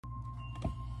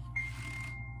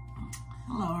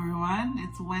Hello everyone,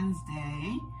 it's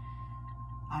Wednesday,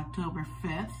 October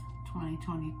 5th,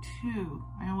 2022.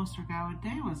 I almost forgot what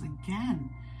day it was again.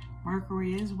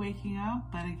 Mercury is waking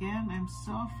up, but again, I'm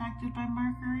so affected by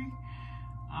Mercury.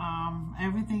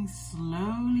 Everything's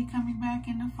slowly coming back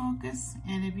into focus,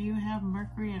 and if you have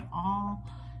Mercury at all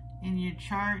in your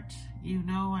chart, you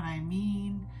know what I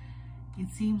mean. It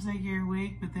seems like you're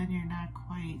awake, but then you're not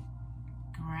quite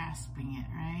grasping it,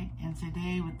 right? And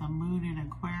today with the moon in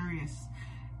Aquarius,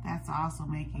 that's also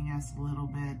making us a little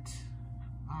bit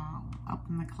up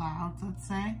in the clouds, let's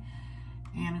say.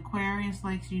 And Aquarius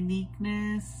likes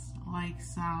uniqueness,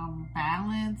 likes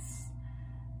balance,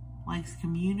 likes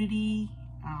community.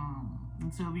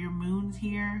 And so if your moon's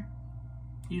here,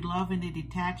 you love in a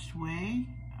detached way.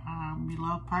 You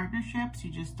love partnerships.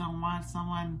 You just don't want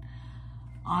someone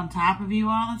on top of you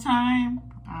all the time.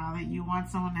 That you want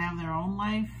someone to have their own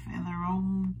life and their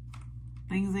own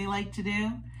things they like to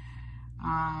do.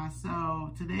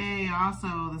 So today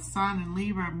also the Sun in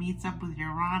Libra meets up with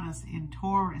Uranus in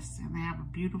Taurus, and they have a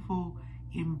beautiful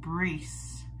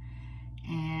embrace.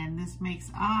 And this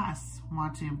makes us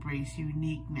want to embrace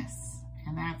uniqueness.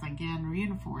 And that's again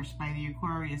reinforced by the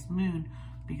Aquarius moon,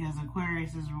 because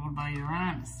Aquarius is ruled by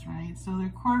Uranus, right? So they're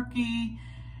quirky.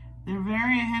 They're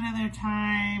very ahead of their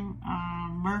time.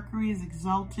 Mercury is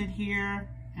exalted here.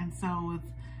 And so with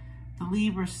the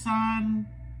Libra Sun,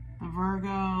 the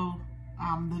Virgo,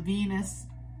 the Venus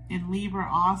in Libra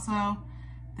also,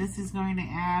 this is going to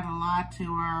add a lot to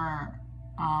our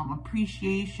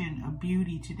appreciation of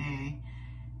beauty today.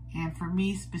 And for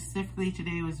me specifically,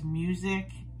 today was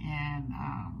music and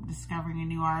discovering a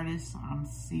new artist on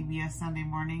CBS Sunday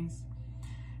mornings.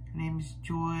 Her name is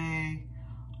Joy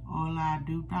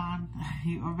Oladuban.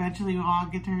 You eventually will all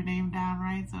get her name down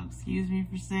right, so excuse me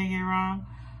for saying it wrong.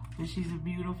 But she's a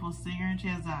beautiful singer, and she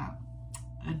has a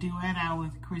duet out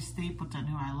with Chris Stapleton,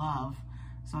 who I love.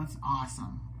 So it's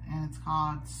awesome. And it's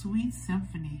called Sweet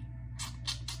Symphony.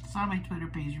 It's on my Twitter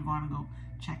page. You want to go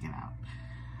check it out.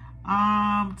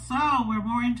 So we're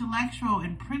more intellectual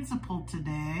and principled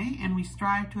today, and we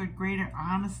strive to a greater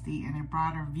honesty and a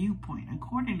broader viewpoint,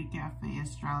 according to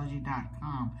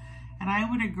cafeastrology.com. And I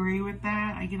would agree with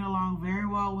that. I get along very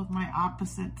well with my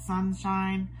opposite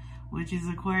sunshine, which is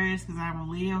Aquarius, because I'm a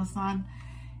Leo sun.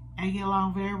 I get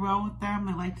along very well with them.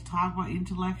 They like to talk about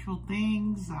intellectual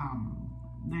things.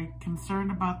 They're concerned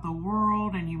about the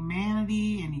world and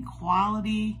humanity and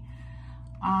equality.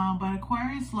 But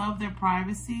Aquarius love their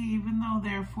privacy. Even though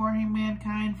they're for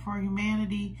mankind, for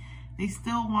humanity, they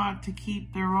still want to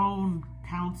keep their own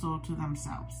counsel to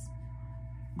themselves,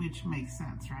 which makes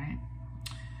sense, right?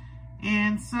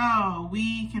 And so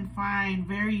we can find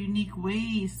very unique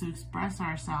ways to express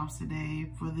ourselves today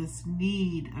for this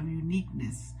need of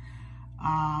uniqueness.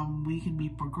 We can be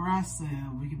progressive,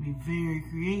 we can be very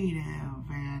creative,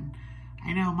 and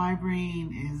I know my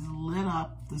brain is lit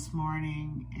up this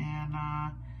morning, and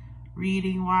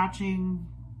reading, watching,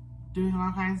 doing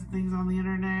all kinds of things on the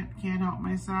internet, can't help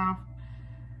myself.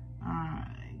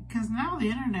 Because now the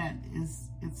internet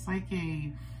it's like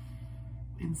a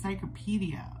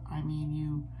encyclopedia. I mean,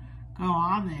 you go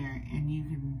on there and you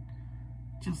can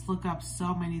just look up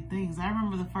so many things. I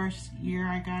remember the first year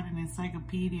I got an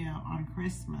encyclopedia on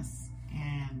Christmas,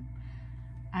 and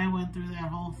I went through that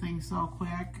whole thing so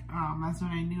quick. That's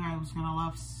when I knew I was going to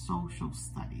love social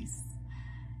studies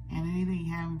and anything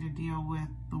having to deal with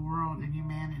the world and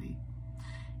humanity.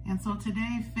 And so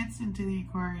today fits into the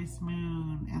Aquarius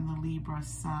moon and the Libra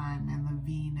sun and the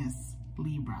Venus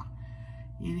Libra.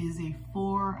 It is a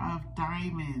 4 of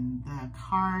diamond, the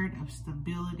card of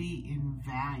stability in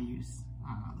values.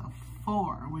 The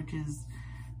 4, which is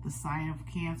the sign of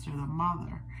Cancer, the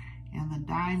mother, and the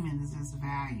diamonds is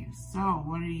values. So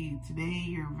what are you today?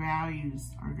 Your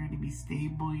values are going to be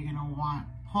stable. You're going to want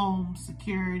home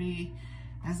security.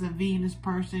 As a Venus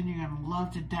person, you're going to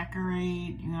love to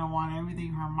decorate. You're going to want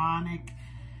everything harmonic.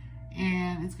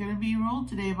 And it's going to be ruled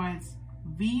today by its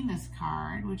Venus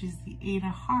card, which is the 8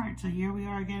 of Hearts. So here we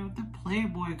are again with the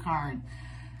Playboy card,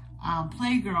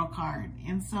 Playgirl card.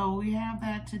 And so we have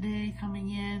that today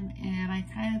coming in, and I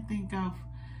kind of think of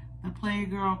the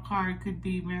Playgirl card could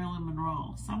be Marilyn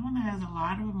Monroe, someone that has a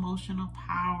lot of emotional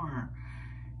power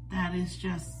that is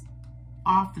just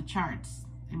off the charts.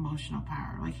 Emotional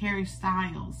power, like Harry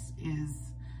Styles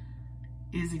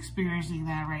is experiencing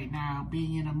that right now,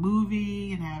 being in a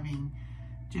movie and having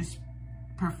just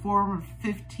performed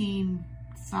 15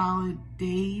 solid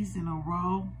days in a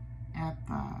row at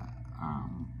the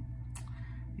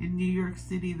in New York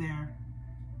City there.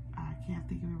 I can't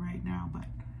think of it right now, but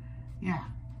yeah,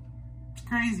 it's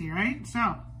crazy, right?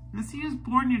 So Unless he was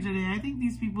born here today, I think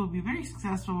these people would be very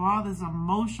successful with all this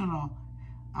emotional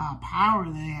power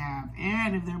they have.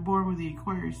 And if they're born with the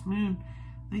Aquarius moon,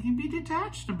 they can be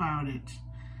detached about it,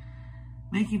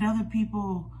 making other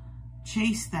people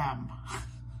chase them.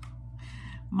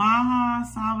 Maha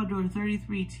Salvador,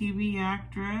 33, TV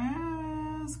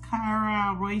actress.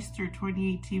 Cara Royster,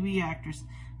 28, TV actress.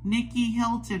 Nikki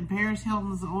Hilton, Paris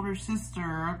Hilton's older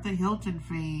sister of the Hilton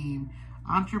fame.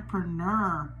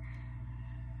 Entrepreneur.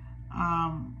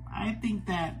 I think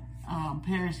that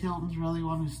Paris Hilton's really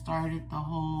one who started the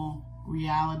whole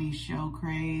reality show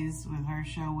craze with her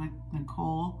show with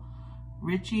Nicole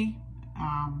Richie.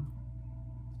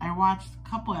 I watched a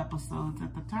couple episodes.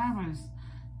 At the time I was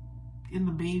in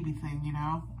the baby thing, you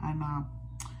know, and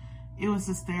it was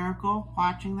hysterical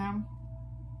watching them.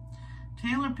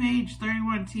 Taylor Page,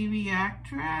 31, TV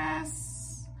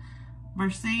actress.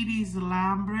 Mercedes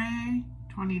Lambre,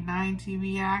 29,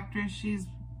 TV actress. She's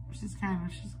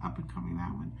up and coming,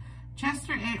 that one.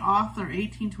 Chester A. Arthur,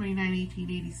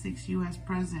 1829-1886, U.S.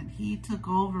 President. He took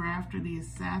over after the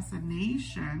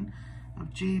assassination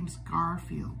of James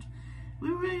Garfield. We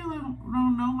really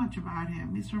don't know much about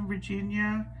him. He's from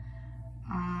Virginia.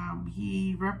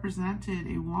 He represented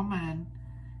a woman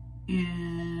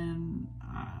in,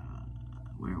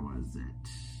 where was it?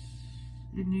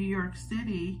 In New York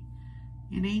City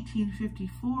in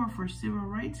 1854 for a civil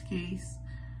rights case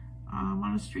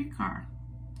on a streetcar.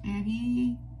 And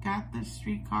he got the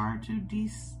streetcar to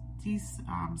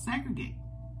segregate.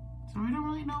 So we don't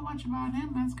really know much about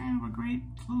him. That's kind of a great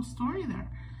little story there.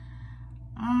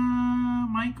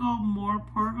 Michael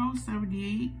Morpurgo,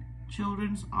 78,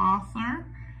 children's author.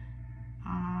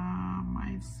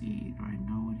 Let's see, do I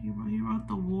know what he wrote? He wrote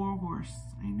The War Horse.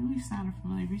 I knew he sounded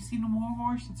familiar. Have you seen The War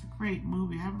Horse? It's a great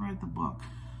movie. I haven't read the book.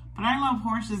 But I love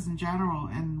horses in general,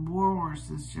 and War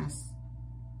Horse is just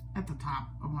at the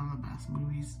top of one of the best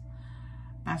movies.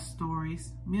 Best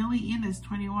stories. Millie Innes,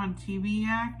 21, TV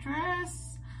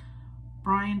actress.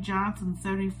 Brian Johnson,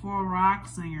 74, rock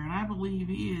singer. And I believe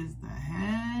he is the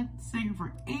head singer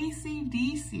for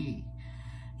AC/DC.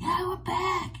 Yeah, we're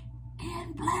back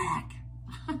in black.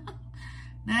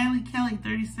 Natalie Kelly,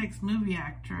 36, movie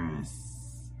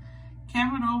actress.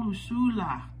 Kevin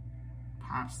Olushula,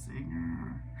 pop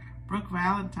singer. Brooke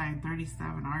Valentine,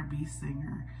 37, R&B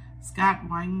singer. Scott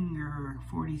Weinger,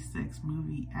 46,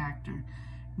 movie actor.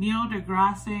 Neil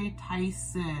deGrasse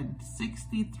Tyson,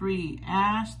 63,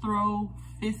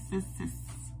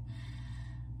 astrophysicist.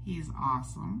 He's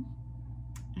awesome.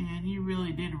 And he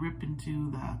really did rip into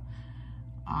the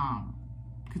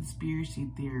conspiracy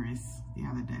theorists the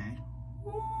other day.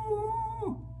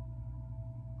 Woo!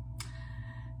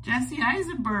 Jesse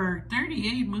Eisenberg,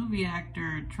 38, movie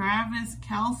actor. Travis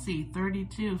Kelce,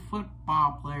 32,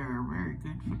 football player. Very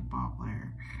good football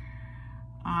player.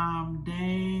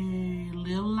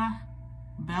 Delila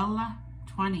Bella,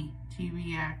 20,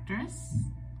 TV actress.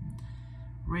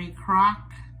 Ray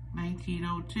Kroc,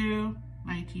 1902,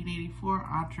 1984,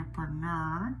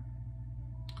 entrepreneur.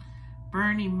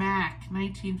 Bernie Mac,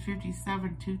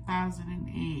 1957,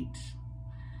 2008.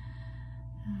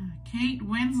 Kate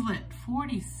Winslet,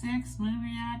 46,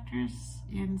 movie actress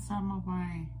in some of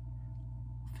my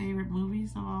favorite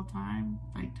movies of all time,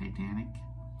 like Titanic.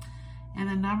 And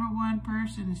the #1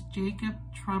 person is Jacob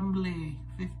Tremblay,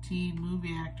 15,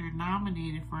 movie actor,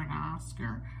 nominated for an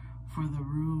Oscar for The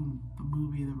Room, the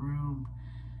movie The Room,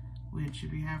 which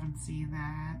if you haven't seen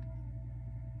that,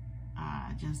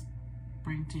 just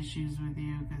bring tissues with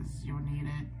you because you'll need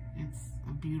it. It's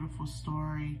a beautiful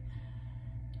story.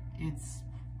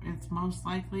 It's most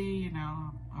likely, you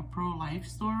know, a pro-life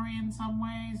story in some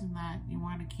ways, in that you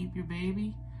want to keep your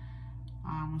baby.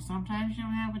 Sometimes you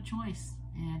don't have a choice,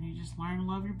 and you just learn to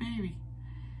love your baby.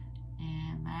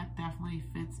 And that definitely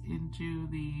fits into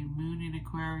the Moon in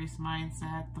Aquarius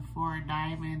mindset, the 4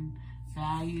 diamond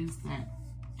values that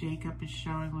Jacob is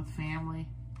showing with family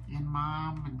and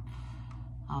mom and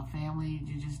family.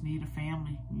 You just need a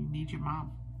family. You need your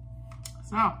mom.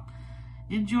 So,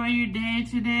 enjoy your day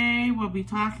today. We'll be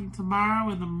talking tomorrow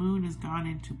when the moon has gone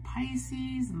into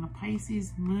Pisces, and the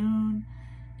Pisces moon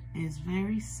is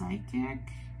very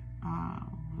psychic,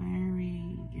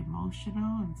 very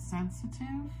emotional and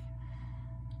sensitive.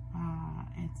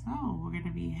 And so we're going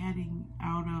to be heading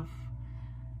out of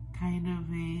kind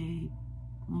of a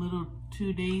little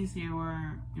 2 days here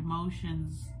where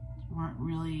emotions we weren't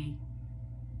really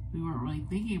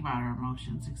thinking about our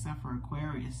emotions, except for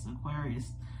Aquarius.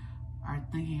 Aquarius are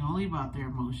thinking only about their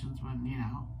emotions when, you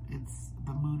know, it's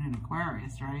the moon in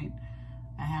Aquarius, right?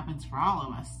 That happens for all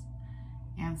of us.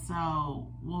 And so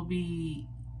we'll be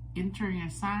entering a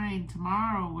sign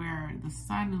tomorrow where the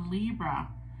sun in Libra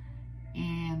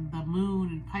And the moon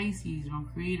in Pisces will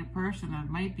create a person that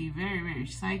might be very, very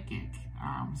psychic.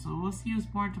 So we'll see who's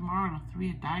born tomorrow on a 3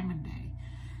 of Diamond day.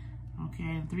 Okay,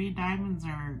 and 3 of Diamonds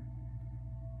have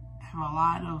a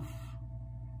lot of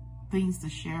things to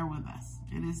share with us.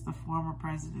 It is the former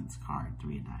president's card,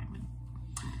 3 of Diamond.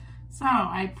 So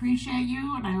I appreciate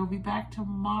you, and I will be back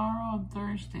tomorrow on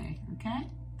Thursday. Okay?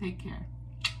 Take care.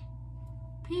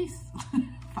 Peace.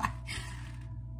 Bye.